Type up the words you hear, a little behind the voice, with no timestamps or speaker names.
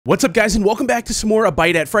What's up, guys, and welcome back to some more A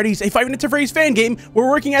Bite at Freddy's, a 5 Minutes of Freddy's fan game. We're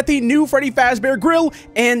working at the new Freddy Fazbear grill,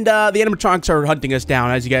 and the animatronics are hunting us down,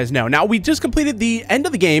 as you guys know. Now, we just completed the end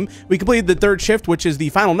of the game. We completed the third shift, which is the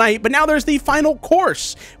final night, but now there's the final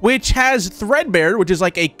course, which has FREDBEAR, which is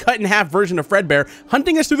like a cut-in-half version of FREDBEAR,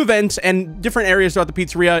 hunting us through the vents and different areas throughout the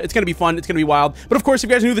pizzeria. It's going to be fun. It's going to be wild. But, of course, if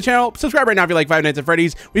you guys are new to the channel, subscribe right now if you like 5 Nights at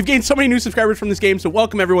Freddy's. We've gained so many new subscribers from this game, so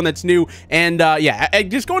welcome everyone that's new. And, yeah,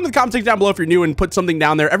 just go into the comment section down below if you're new and put something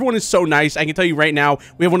down there. Everyone is so nice. I can tell you right now,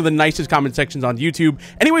 we have one of the nicest comment sections on YouTube.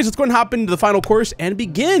 Anyways, let's go and hop into the final course and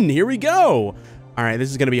begin. Here we go. All right, this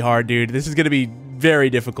is going to be hard, dude. This is going to be very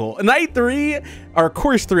difficult. Night 3, or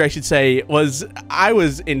course 3, I should say, I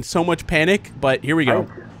was in so much panic, but here we go.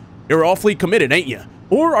 You're awfully committed, ain't you?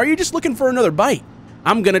 Or are you just looking for another bite?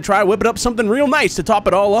 I'm going to try whipping up something real nice to top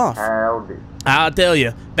it all off. I'll tell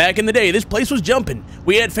you, back in the day, this place was jumping.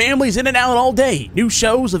 We had families in and out all day. New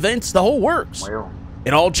shows, events, the whole works.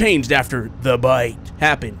 It all changed after The Bite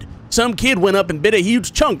happened. Some kid went up and bit a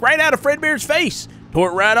huge chunk right out of Fredbear's face. Tore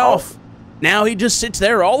it right off. Now he just sits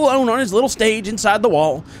there all alone on his little stage inside the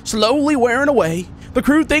wall, slowly wearing away. The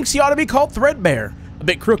crew thinks he ought to be called Threadbare. A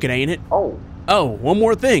bit crooked, ain't it? Oh, one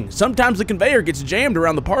more thing. Sometimes the conveyor gets jammed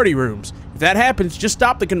around the party rooms. If that happens, just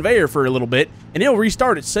stop the conveyor for a little bit, and it'll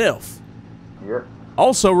restart itself. Yep.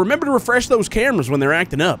 Also, remember to refresh those cameras when they're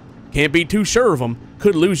acting up. Can't be too sure of them.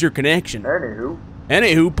 Could lose your connection.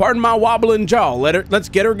 Anywho, pardon my wobbling jaw. Let's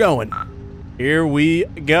get her going. Here we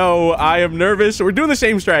go. I am nervous. We're doing the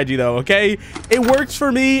same strategy, though, okay? It works for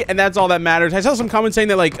me, and that's all that matters. I saw some comments saying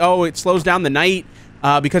that, like, oh, it slows down the night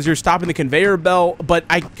because you're stopping the conveyor belt, but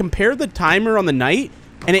I compared the timer on the night,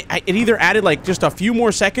 and it either added, like, just a few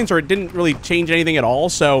more seconds or it didn't really change anything at all,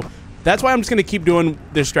 so that's why I'm just going to keep doing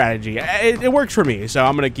this strategy. It works for me, so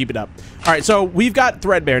I'm going to keep it up. All right, so we've got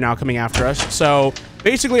Threadbare now coming after us. So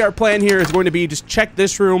basically our plan here is going to be just check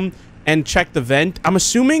this room and check the vent. I'm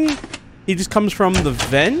assuming he just comes from the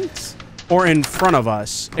vent or in front of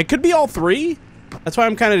us. It could be all three. That's why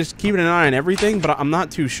I'm kind of just keeping an eye on everything, but I'm not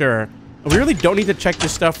too sure. We really don't need to check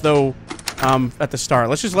this stuff, though, at the start.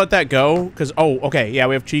 Let's just let that go, because, oh, okay, yeah,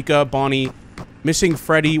 we have Chica, Bonnie, missing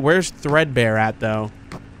Freddy. Where's Threadbare at, though?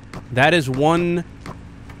 That is one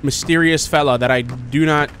mysterious fella that I do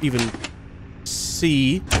not even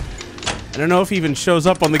see. I don't know if he even shows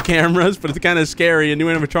up on the cameras, but it's kind of scary. A new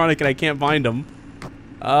animatronic and I can't find him.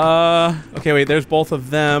 Okay, wait, there's both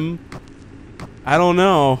of them. I don't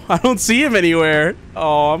know. I don't see him anywhere.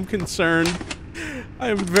 Oh, I'm concerned. I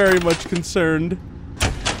am very much concerned.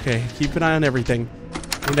 Okay, keep an eye on everything.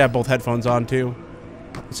 I need to have both headphones on, too.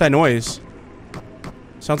 What's that noise?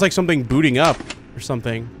 Sounds like something booting up or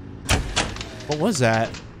something. What was that?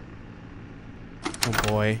 Oh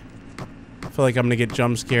boy. I feel like I'm gonna get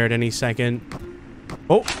jump scared any second.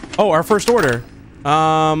 Oh, our first order.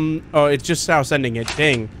 Oh, it's just now sending it.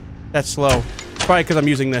 Dang. That's slow. It's probably because I'm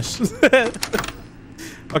using this.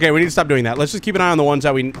 Okay, we need to stop doing that. Let's just keep an eye on the ones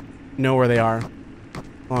that we know where they are.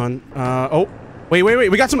 Hold on. Oh, wait.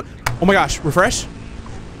 We got some. Oh my gosh. Refresh. Did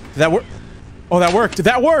that work? Oh, that worked.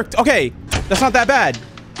 That worked. Okay. That's not that bad.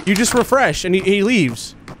 You just refresh and he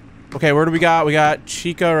leaves. Okay, where do we got? We got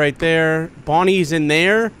Chica right there. Bonnie's in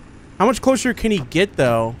there. How much closer can he get,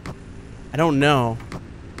 though? I don't know.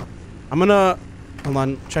 I'm gonna... Hold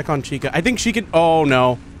on. Check on Chica. I think she can... Oh,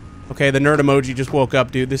 no. Okay, the nerd emoji just woke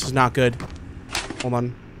up, dude. This is not good. Hold on.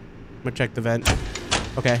 I'm gonna check the vent.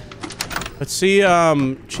 Okay. Let's see,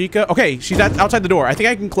 Chica. Okay, she's outside the door. I think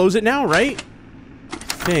I can close it now, right? I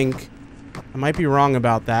think. I might be wrong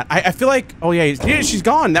about that. I feel like... Oh, yeah, she's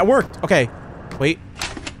gone. That worked. Okay. Wait.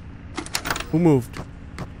 Who moved?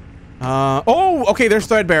 Oh, okay, there's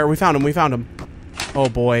Threadbare. We found him. Oh,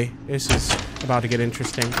 boy. This is about to get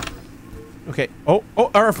interesting. Okay. Oh,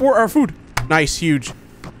 our food. Nice, huge.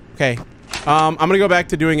 Okay. I'm gonna go back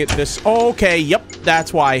to doing it this... Okay, yep,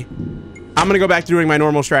 that's why. I'm gonna go back to doing my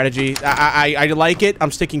normal strategy. I like it.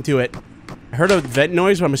 I'm sticking to it. I heard a vent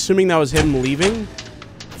noise, but I'm assuming that was him leaving.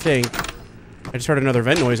 I think. I just heard another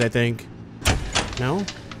vent noise, I think. No?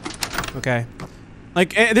 Okay.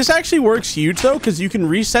 Like, this actually works huge, though, because you can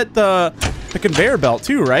reset the conveyor belt,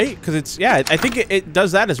 too, right? Because it's, yeah, I think it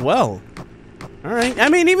does that as well. All right. I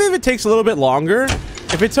mean, even if it takes a little bit longer,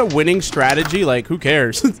 if it's a winning strategy, like, who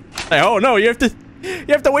cares? Like, oh, no, you have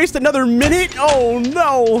to waste another minute? Oh,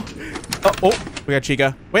 no. Oh, we got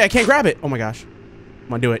Chica. Wait, I can't grab it. Oh, my gosh.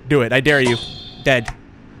 Come on, do it. Do it. I dare you. Dead.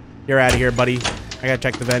 You're out of here, buddy. I gotta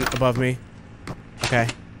check the vent above me. Okay.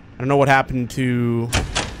 I don't know what happened to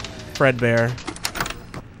Fredbear.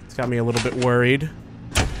 It's got me a little bit worried.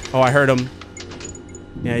 Oh, I heard him.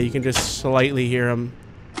 Yeah, you can just slightly hear him.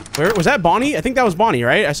 Where was that? Bonnie? I think that was Bonnie,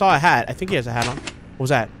 right? I saw a hat. I think he has a hat on. was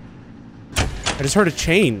that? I just heard a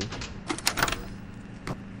chain.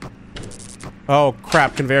 Oh,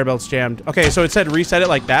 crap. Conveyor belt's jammed. Okay, so it said reset it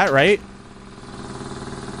like that, right?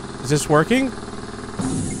 Is this working?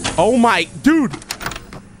 Oh my... Dude!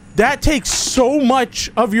 That takes so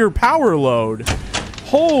much of your power load.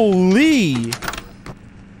 Holy...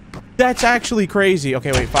 That's actually crazy.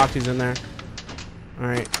 Okay, wait. Foxy's in there.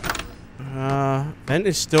 Alright. Vent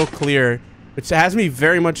is still clear. It has me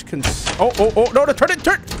very much oh, no, turn it,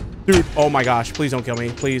 turn! Dude, oh my gosh. Please don't kill me.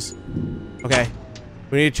 Please. Okay.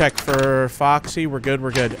 We need to check for Foxy. We're good,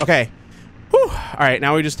 we're good. Okay. Whew. Alright,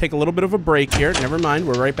 now we just take a little bit of a break here. Never mind.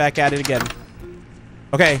 We're right back at it again.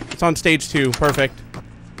 Okay, it's on stage 2. Perfect.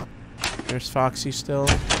 There's Foxy still.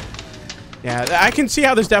 Yeah, I can see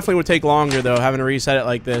how this definitely would take longer, though, having to reset it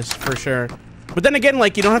like this, for sure. But then again,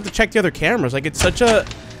 like, you don't have to check the other cameras. Like, it's such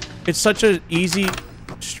a easy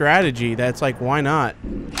strategy that's like, why not?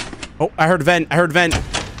 Oh, I heard vent. I heard vent.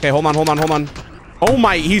 Okay, hold on, hold on, hold on. Oh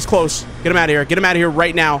my, he's close. Get him out of here. Get him out of here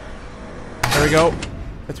right now. There we go.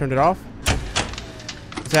 I turned it off.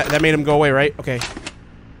 That made him go away, right? Okay.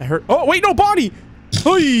 I heard. Oh, wait, no, Bonnie!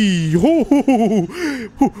 Hey!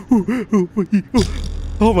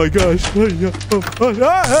 Oh my gosh.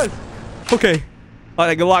 Okay.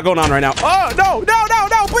 Like a lot going on right now. Oh, no, no, no,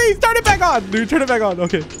 no, please turn it back on. Dude, turn it back on.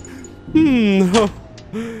 Okay.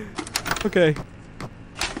 Okay.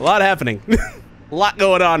 A lot happening. A lot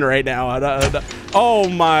going on right now. Oh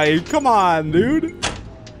my, come on, dude.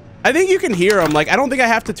 I think you can hear him. Like, I don't think I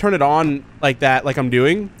have to turn it on like that, like I'm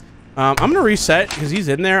doing. I'm gonna reset because he's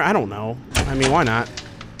in there. I don't know. I mean, why not?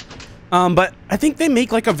 But I think they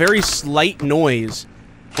make like a very slight noise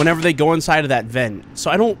whenever they go inside of that vent.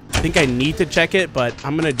 So I don't think I need to check it, but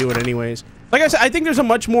I'm gonna do it anyways. Like I said, I think there's a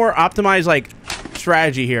much more optimized like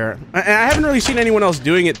strategy here. And I haven't really seen anyone else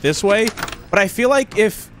doing it this way, but I feel like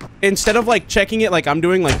if instead of like checking it like I'm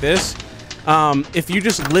doing like this, if you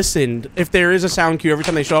just listened, if there is a sound cue every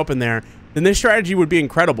time they show up in there, then this strategy would be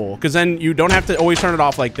incredible, because then you don't have to always turn it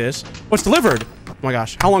off like this. What's delivered? Oh my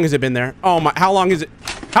gosh, how long has it been there? Oh my, how long is it?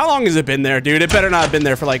 How long has it been there, dude? It better not have been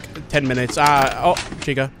there for like 10 minutes. Oh,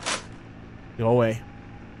 Chica. Go away.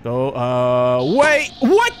 Go, wait,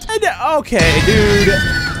 what? Okay, dude.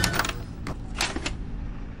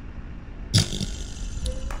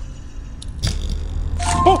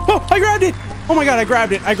 Oh, I grabbed it. Oh my God, I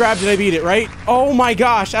grabbed it. I grabbed it, I beat it, right? Oh my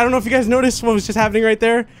gosh, I don't know if you guys noticed what was just happening right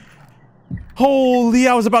there. Holy,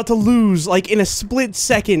 I was about to lose, like in a split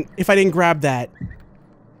second if I didn't grab that.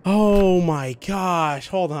 Oh my gosh,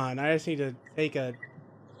 hold on. I just need to take a...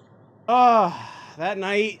 that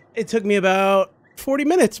night, it took me about 40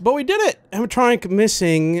 minutes, but we did it. Animatronic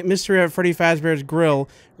missing. Mystery at Freddy Fazbear's Grill.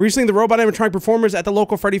 Recently, the robot animatronic performers at the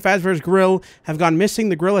local Freddy Fazbear's Grill have gone missing.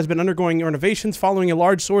 The grill has been undergoing renovations following a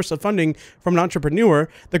large source of funding from an entrepreneur.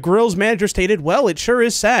 The grill's manager stated, "Well, it sure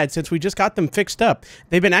is sad since we just got them fixed up.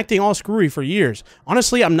 They've been acting all screwy for years.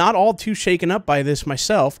 Honestly, I'm not all too shaken up by this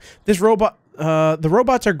myself. This robot... the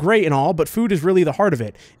robots are great and all, but food is really the heart of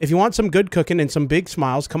it. If you want some good cooking and some big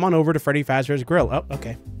smiles, come on over to Freddy Fazbear's Grill." Oh,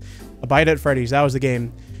 okay. A Bite at Freddy's. That was the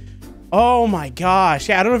game. Oh my gosh.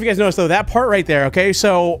 Yeah, I don't know if you guys noticed though, that part right there, okay?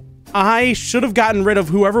 So I should have gotten rid of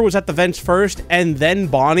whoever was at the vents first and then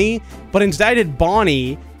Bonnie, but instead I did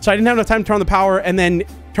Bonnie, so I didn't have enough time to turn on the power and then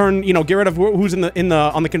turn, you know, get rid of who's on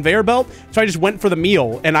the conveyor belt. So I just went for the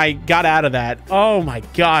meal and I got out of that. Oh my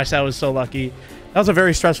gosh, that was so lucky. That was a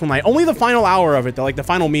very stressful night. Only the final hour of it though, like the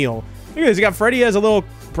final meal. Look at this, you got Freddy as a little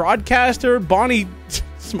broadcaster, Bonnie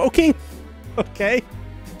smoking. Okay.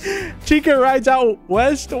 Chica rides out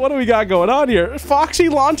west. What do we got going on here? Foxy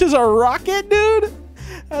launches a rocket, dude.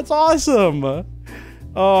 That's awesome.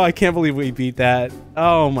 Oh, I can't believe we beat that.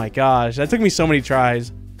 Oh my gosh, that took me so many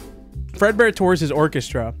tries. Fredbear tours his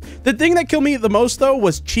orchestra. The thing that killed me the most though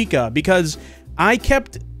was Chica, because I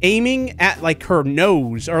kept aiming at like her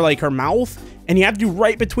nose or like her mouth, and you have to do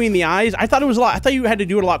right between the eyes. I thought it was a lot. I thought you had to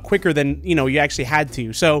do it a lot quicker than, you know, you actually had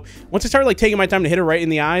to. So once I started like taking my time to hit her right in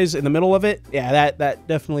the eyes in the middle of it, yeah, that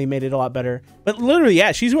definitely made it a lot better. But literally,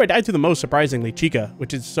 yeah, she's who I died to the most, surprisingly, Chica,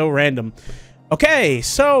 which is so random. Okay,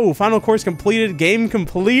 so final course completed, game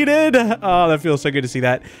completed. Oh, that feels so good to see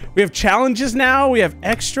that. We have challenges now. We have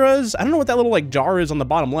extras. I don't know what that little like jar is on the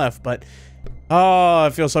bottom left, but oh,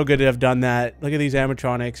 it feels so good to have done that. Look at these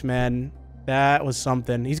animatronics, man. That was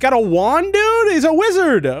something. He's got a wand, dude. He's a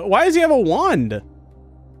wizard. Why does he have a wand?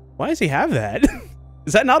 Why does he have that?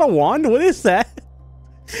 Is that not a wand? What is that?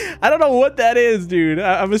 I don't know what that is, dude.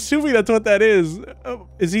 I'm assuming that's what that is.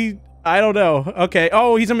 Is he? I don't know. Okay.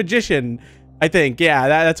 Oh, he's a magician, I think. Yeah,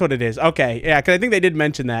 that's what it is. Okay. Yeah, because I think they did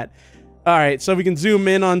mention that. All right, so we can zoom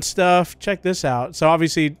in on stuff. Check this out. So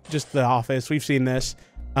obviously just the office. We've seen this.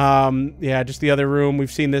 Yeah, just the other room.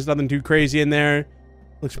 We've seen this. Nothing too crazy in there.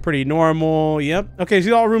 Looks pretty normal. Yep. Okay, so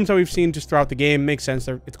these are all rooms that we've seen just throughout the game. Makes sense.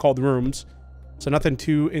 It's called rooms. So nothing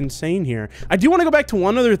too insane here. I do want to go back to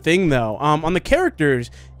one other thing, though. On the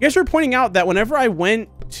characters, you guys were pointing out that whenever I went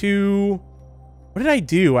to... What did I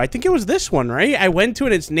do? I think it was this one, right? I went to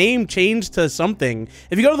it, its name changed to something.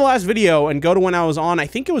 If you go to the last video and go to when I was on, I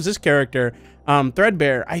think it was this character,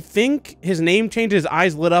 FREDBEAR. I think his name changed, his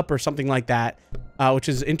eyes lit up or something like that, which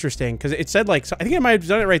is interesting because it said like, I think I might have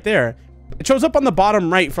done it right there. It shows up on the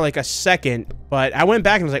bottom right for like a second, but I went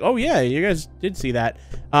back and was like, oh yeah, you guys did see that.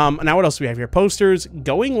 Now what else do we have here? Posters,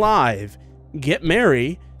 going live, get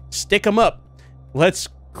merry, stick 'em up, let's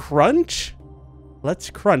crunch.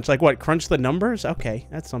 Let's crunch. Like what? Crunch the numbers? Okay,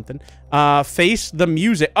 that's something. Face the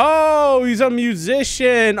music. Oh, he's a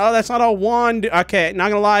musician. Oh, that's not a wand. Okay, not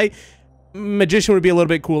gonna lie. Magician would be a little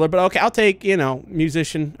bit cooler, but okay, I'll take, you know,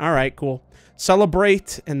 musician. All right, cool.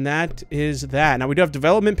 Celebrate, and that is that. Now we do have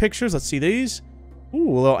development pictures. Let's see these. Ooh,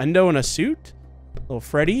 a little Endo in a suit. A little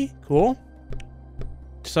Freddy. Cool.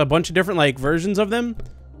 Just a bunch of different, like, versions of them.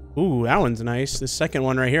 Ooh, that one's nice. This second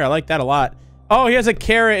one right here. I like that a lot. Oh, he has a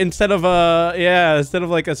carrot instead of a, yeah, instead of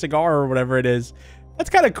like a cigar or whatever it is. That's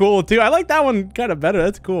kind of cool too. I like that one kind of better.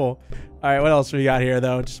 That's cool. All right, what else we got here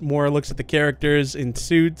though? Just more looks at the characters in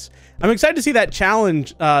suits. I'm excited to see that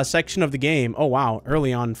challenge section of the game. Oh wow,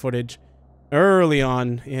 early on footage. Early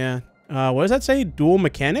on, yeah. What does that say? Dual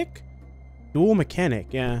mechanic? Dual mechanic,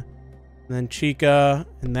 yeah. And then Chica,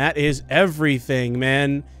 and that is everything,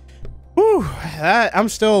 man. Whew, I'm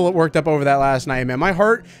still worked up over that last night, man. My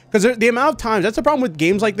heart, because the amount of times, that's the problem with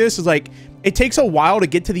games like this, is like, it takes a while to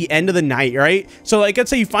get to the end of the night, right? So like, let's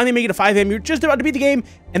say you finally make it to 5 a.m., you're just about to beat the game,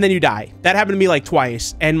 and then you die. That happened to me like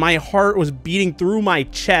twice, and my heart was beating through my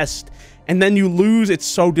chest, and then you lose. It's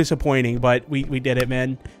so disappointing, but we did it,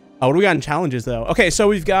 man. What do we got in challenges, though? Okay, so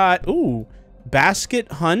we've got, ooh,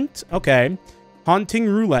 basket hunt, okay, haunting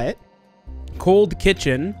roulette, cold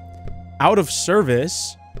kitchen, out of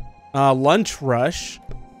service, lunch rush,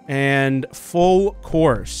 and full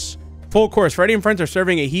course. Full course. Freddy and friends are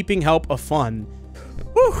serving a heaping help of fun.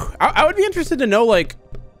 Whew. I would be interested to know like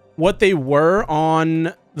what they were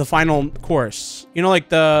on the final course. You know, like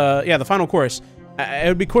the final course. It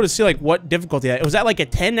would be cool to see like what difficulty that was. That like a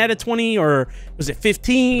 10 out of 20 or was it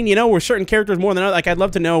 15? You know, were certain characters more than others? Like I'd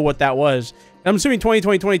love to know what that was. I'm assuming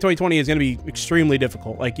 2020 is going to be extremely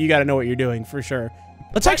difficult. Like you got to know what you're doing for sure.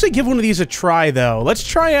 Let's actually give one of these a try, though. Let's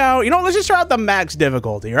try out, you know, let's just try out the max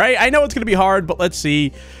difficulty, right? I know it's going to be hard, but let's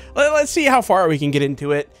see. Let's see how far we can get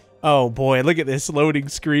into it. Oh, boy, look at this loading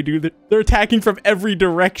screen, dude. They're attacking from every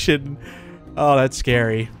direction. Oh, that's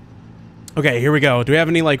scary. Okay, here we go. Do we have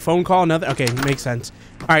any, like, phone call? Nothing? Okay, makes sense.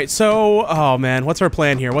 All right, so, oh, man, what's our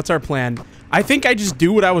plan here? What's our plan? I think I just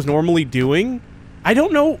do what I was normally doing. I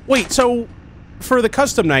don't know. Wait, so for the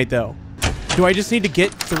custom night, though, do I just need to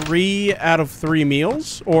get 3 out of 3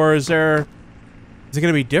 meals? Or is it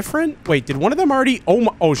gonna be different? Wait, did one of them already?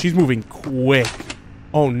 Oh, she's moving quick.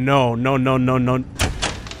 Oh, no.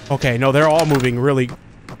 Okay, no, they're all moving really.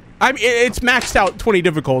 I mean, it's maxed out 20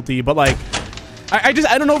 difficulty, but like, I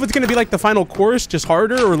don't know if it's gonna be like the final course, just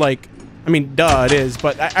harder, or like, I mean, duh, it is,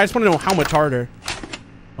 but I just want to know how much harder.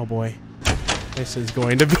 Oh boy, this is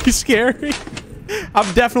going to be scary.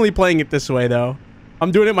 I'm definitely playing it this way, though.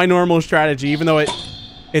 I'm doing it my normal strategy, even though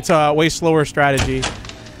it's a way slower strategy.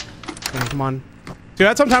 Okay, come on. Dude,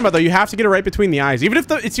 that's what I'm talking about, though. You have to get it right between the eyes. Even if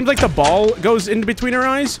it seems like the ball goes in between her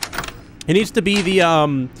eyes, it needs to be the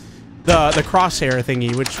crosshair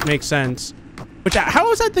thingy, which makes sense. Which,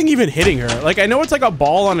 how is that thing even hitting her? Like, I know it's like a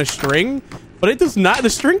ball on a string, but it does not. The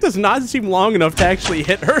string does not seem long enough to actually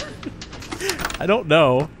hit her. I don't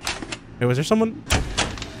know. Wait, was there someone?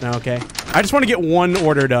 No, okay. I just want to get one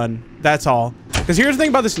order done. That's all. Because here's the thing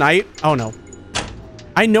about this night. Oh, no.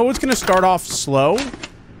 I know it's going to start off slow,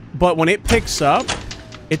 but when it picks up,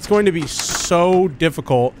 it's going to be so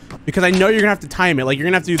difficult because I know you're going to have to time it. Like, you're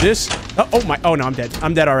going to have to do this. Oh, my. Oh, no, I'm dead.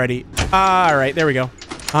 I'm dead already. All right, there we go.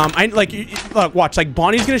 Look, watch. Like,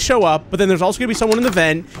 Bonnie's going to show up, but then there's also going to be someone in the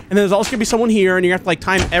vent, and then there's also going to be someone here, and you have to, like,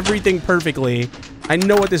 time everything perfectly. I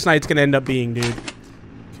know what this night's going to end up being, dude.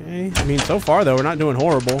 Okay. I mean, so far, though, we're not doing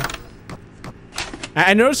horrible.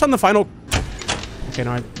 I noticed on the final... Okay,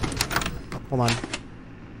 no, hold on.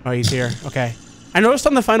 Oh, he's here. Okay. I noticed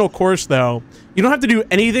on the final course, though, you don't have to do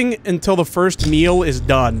anything until the first meal is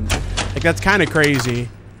done. Like, that's kind of crazy.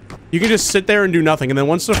 You can just sit there and do nothing, and then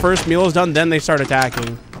once the first meal is done, then they start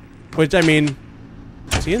attacking. Which, I mean...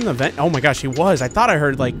 Is he in the vent? Oh my gosh, he was. I thought I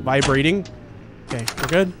heard, like, vibrating. Okay, we're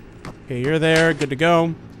good. Okay, you're there. Good to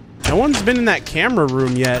go. No one's been in that camera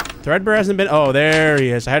room yet. FREDBEAR hasn't been. Oh, there he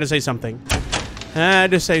is. I had to say something. I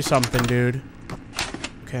had to say something, dude.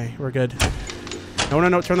 Okay, we're good. No, no,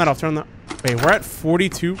 no. Turn that off. Turn that. Wait, we're at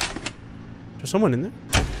 42. There's someone in there?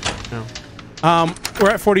 No.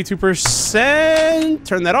 We're at 42%.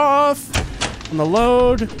 Turn that off. On the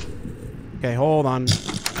load. Okay, hold on.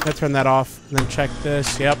 Let's turn that off. And then check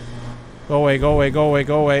this. Yep. Go away, go away, go away,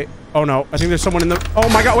 go away. Oh, no. I think there's someone in the... Oh,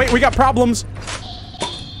 my God. Wait, we got problems.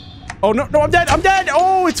 Oh, no, no, I'm dead. I'm dead.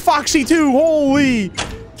 Oh, it's Foxy, too. Holy.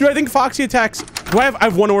 Dude, I think Foxy attacks... Do I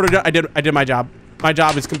have one order? I did my job. My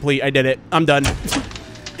job is complete. I did it. I'm done.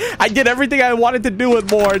 I did everything I wanted to do with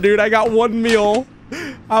more, dude. I got one meal.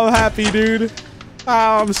 I'm happy, dude.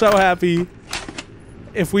 Oh, I'm so happy.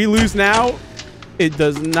 If we lose now, it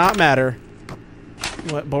does not matter.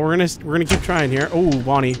 But we're gonna keep trying here. Oh,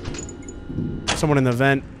 Bonnie. Someone in the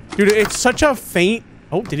vent. Dude, it's such a faint...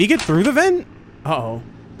 Oh, did he get through the vent? Uh-oh.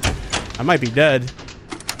 I might be dead.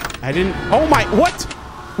 I didn't... Oh my... What?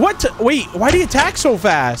 What? Wait, why did he attack so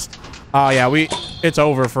fast? Oh, yeah, it's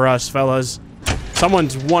over for us, fellas.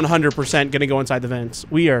 Someone's 100% gonna go inside the vents.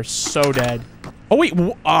 We are so dead. Oh, wait.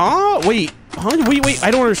 Wait. Huh? Wait.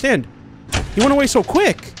 I don't understand. He went away so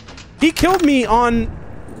quick. He killed me on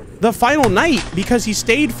the final night because he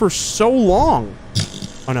stayed for so long.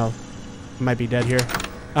 Oh, no. I might be dead here.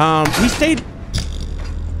 He stayed...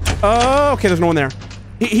 Oh, okay, there's no one there.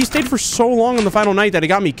 He stayed for so long on the final night that it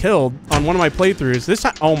got me killed on one of my playthroughs. This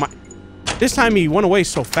time... Oh, my... This time he went away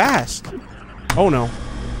so fast. Oh, no.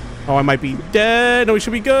 Oh, I might be dead. No, we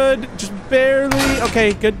should be good. Just barely.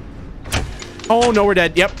 Okay, good. Oh, no, we're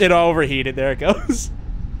dead. Yep, it overheated. There it goes.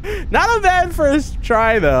 Not a bad first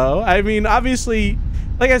try, though. I mean, obviously,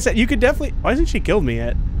 like I said, you could definitely... Why hasn't she killed me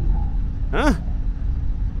yet? Huh?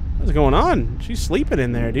 What's going on? She's sleeping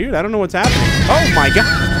in there, dude. I don't know what's happening. Oh, my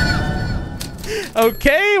God.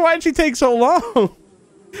 Okay, why'd she take so long?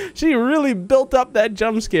 She really built up that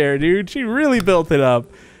jump scare, dude. She really built it up.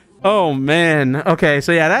 Oh, man. Okay,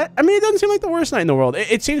 so yeah, I mean, it doesn't seem like the worst night in the world.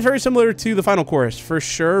 It seems very similar to the final course, for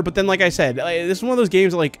sure. But then, like I said, this is one of those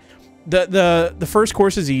games that, like, the first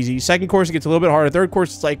course is easy. Second course, it gets a little bit harder. Third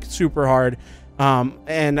course, it's, like, super hard.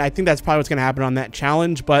 And I think that's probably what's going to happen on that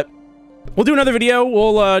challenge. But we'll do another video.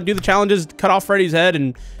 We'll do the challenges, cut off Freddy's head,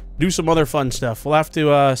 and do some other fun stuff. We'll have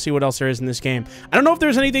to see what else there is in this game. I don't know if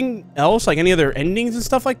there's anything else, like any other endings and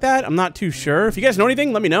stuff like that. I'm not too sure. If you guys know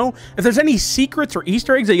anything, let me know. If there's any secrets or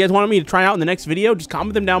Easter eggs that you guys want me to try out in the next video, just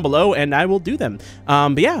comment them down below and I will do them.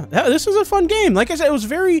 But yeah, this was a fun game. Like I said,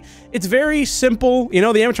 it's very simple. You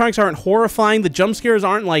know, the animatronics aren't horrifying. The jump scares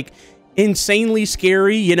aren't like insanely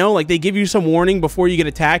scary, you know, like they give you some warning before you get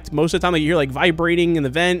attacked. Most of the time, like, you hear like vibrating in the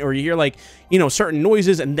vent, or you hear like, you know, certain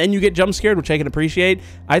noises, and then you get jump scared, which I can appreciate.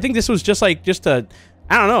 I think this was just like I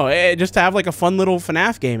don't know, just to have like a fun little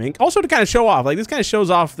FNAF game, and also to kind of show off. Like, this kind of shows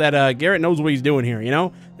off that Garrett knows what he's doing here. You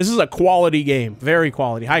know, this is a quality game, very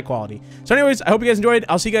quality, high quality. So anyways, I hope you guys enjoyed.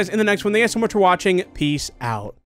 I'll see you guys in the next one. Thank you guys so much for watching. Peace out.